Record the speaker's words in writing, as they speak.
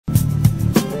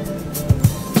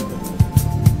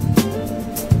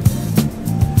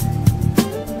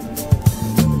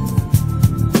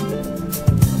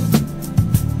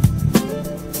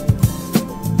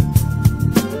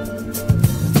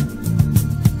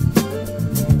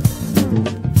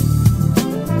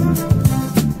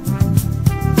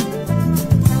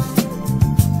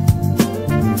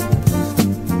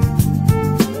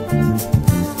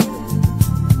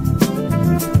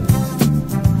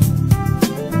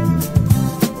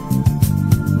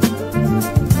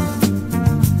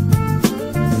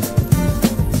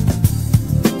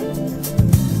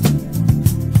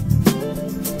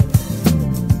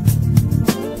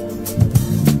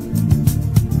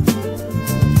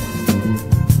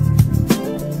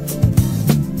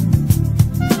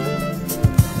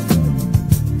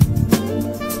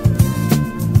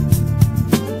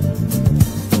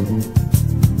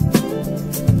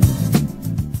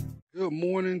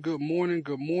morning, good morning,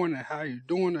 good morning. How you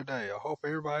doing today? I hope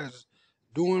everybody's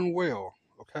doing well.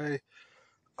 Okay.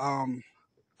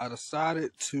 I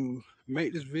decided to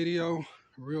make this video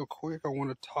real quick. I want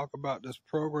to talk about this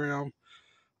program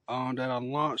that I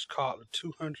launched called the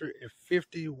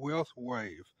 250 Wealth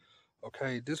Wave.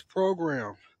 Okay, this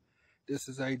program, this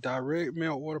is a direct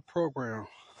mail order program.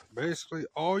 Basically,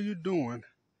 all you're doing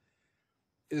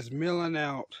is mailing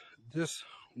out this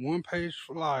one-page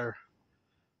flyer,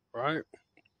 right?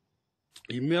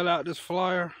 You mail out this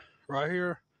flyer right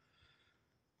here.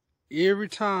 Every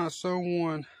time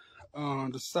someone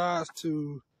decides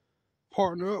to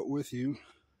partner up with you,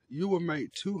 you will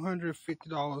make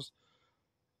 $250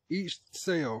 each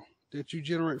sale that you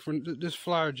generate from this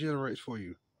flyer generates for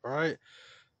you. All right.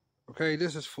 Okay.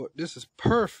 This is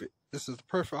perfect. This is the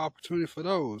perfect opportunity for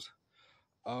those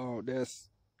that's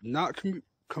not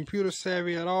computer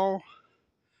savvy at all.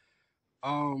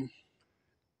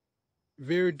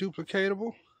 Very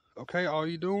duplicatable. Okay, all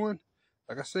you're doing,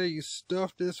 like I said, you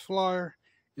stuff this flyer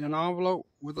in an envelope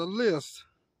with a list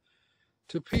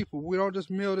to people. We don't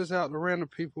just mail this out to random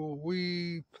people.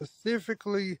 We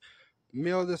specifically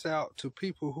mail this out to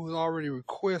people who's already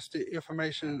requested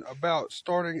information about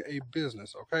starting a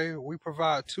business. Okay, we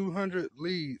provide 200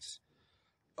 leads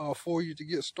for you to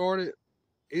get started.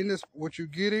 In this, what you're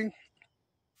getting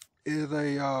is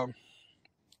a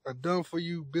done for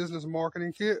you business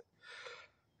marketing kit.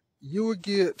 You will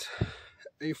get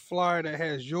a flyer that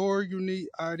has your unique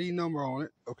ID number on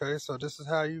it. Okay, so this is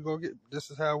how you go get. This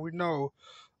is how we know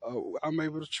I'm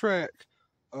able to track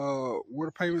where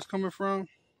the payment's coming from.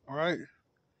 All right,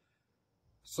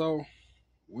 so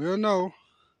we'll know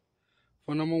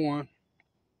for number one.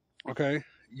 Okay,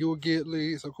 you will get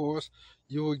leads, of course.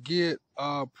 You will get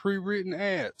pre-written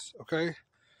ads. Okay,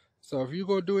 so if you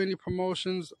go do any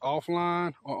promotions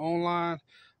offline or online,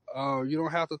 you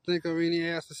don't have to think of any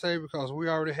ads to say, because we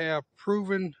already have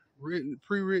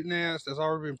pre-written ads that's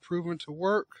already been proven to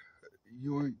work.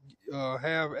 You will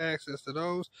have access to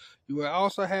those. You will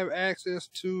also have access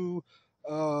to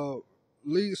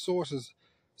lead sources.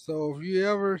 So if you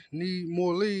ever need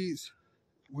more leads,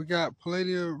 we got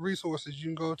plenty of resources. You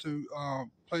can go to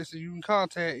places you can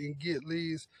contact and get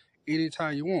leads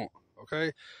anytime you want.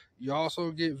 Okay. You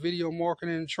also get video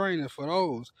marketing and training for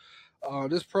those.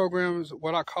 This program is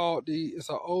what I call it's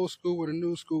an old school with a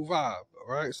new school vibe.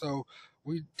 All right, so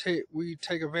we take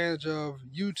advantage of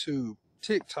YouTube,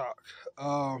 TikTok,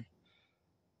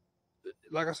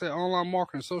 like I said, online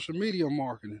marketing, social media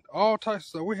marketing, all types of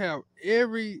stuff. We have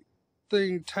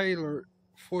everything tailored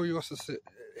for your success,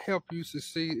 help you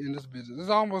succeed in this business. It's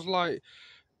almost like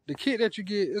the kit that you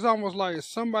get is almost like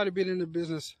somebody been in the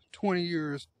business 20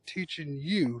 years teaching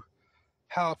you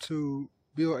how to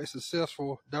build a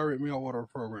successful direct mail order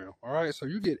program. All right, so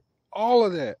you get all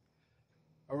of that.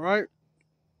 All right,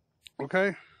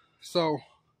 okay. So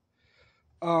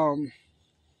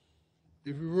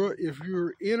if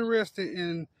you're interested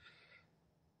in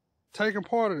taking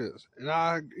part of this, and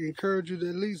I encourage you to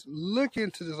at least look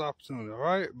into this opportunity. All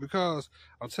right, because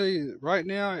I'll tell you right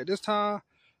now, at this time,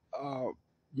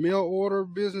 mail order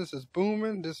business is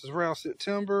booming. This is around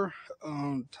September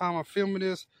time I'm filming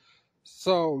this.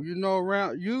 So, you know,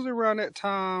 usually around that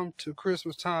time to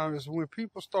Christmas time is when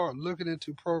people start looking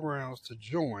into programs to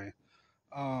join,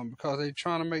 because they're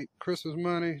trying to make Christmas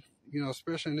money, you know,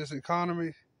 especially in this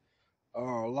economy. A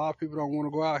lot of people don't want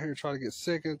to go out here and try to get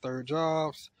second, third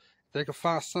jobs. If they can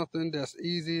find something that's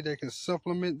easy, they can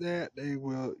supplement that, they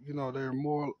will, you know, they're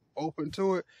more open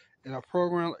to it. And a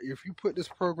program, if you put this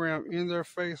program in their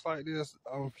face like this,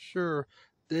 I'm sure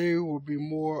they will be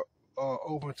more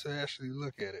open to actually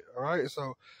look at it. All right,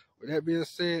 so with that being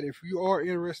said, if you are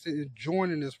interested in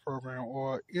joining this program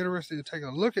or interested in taking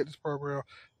a look at this program,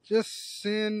 just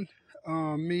send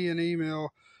me an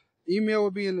email. Email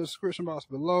will be in the description box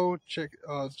below.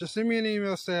 Just send me an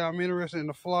email, say I'm interested in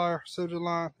the flyer, subject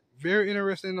line, very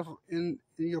interested in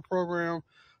your program,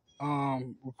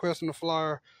 requesting the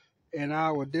flyer, and I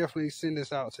will definitely send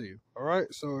this out to you. All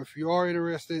right, so if you are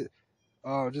interested,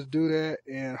 just do that,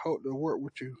 and hope to work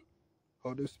with you.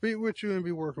 Hope to speak with you and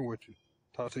be working with you.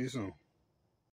 Talk to you soon.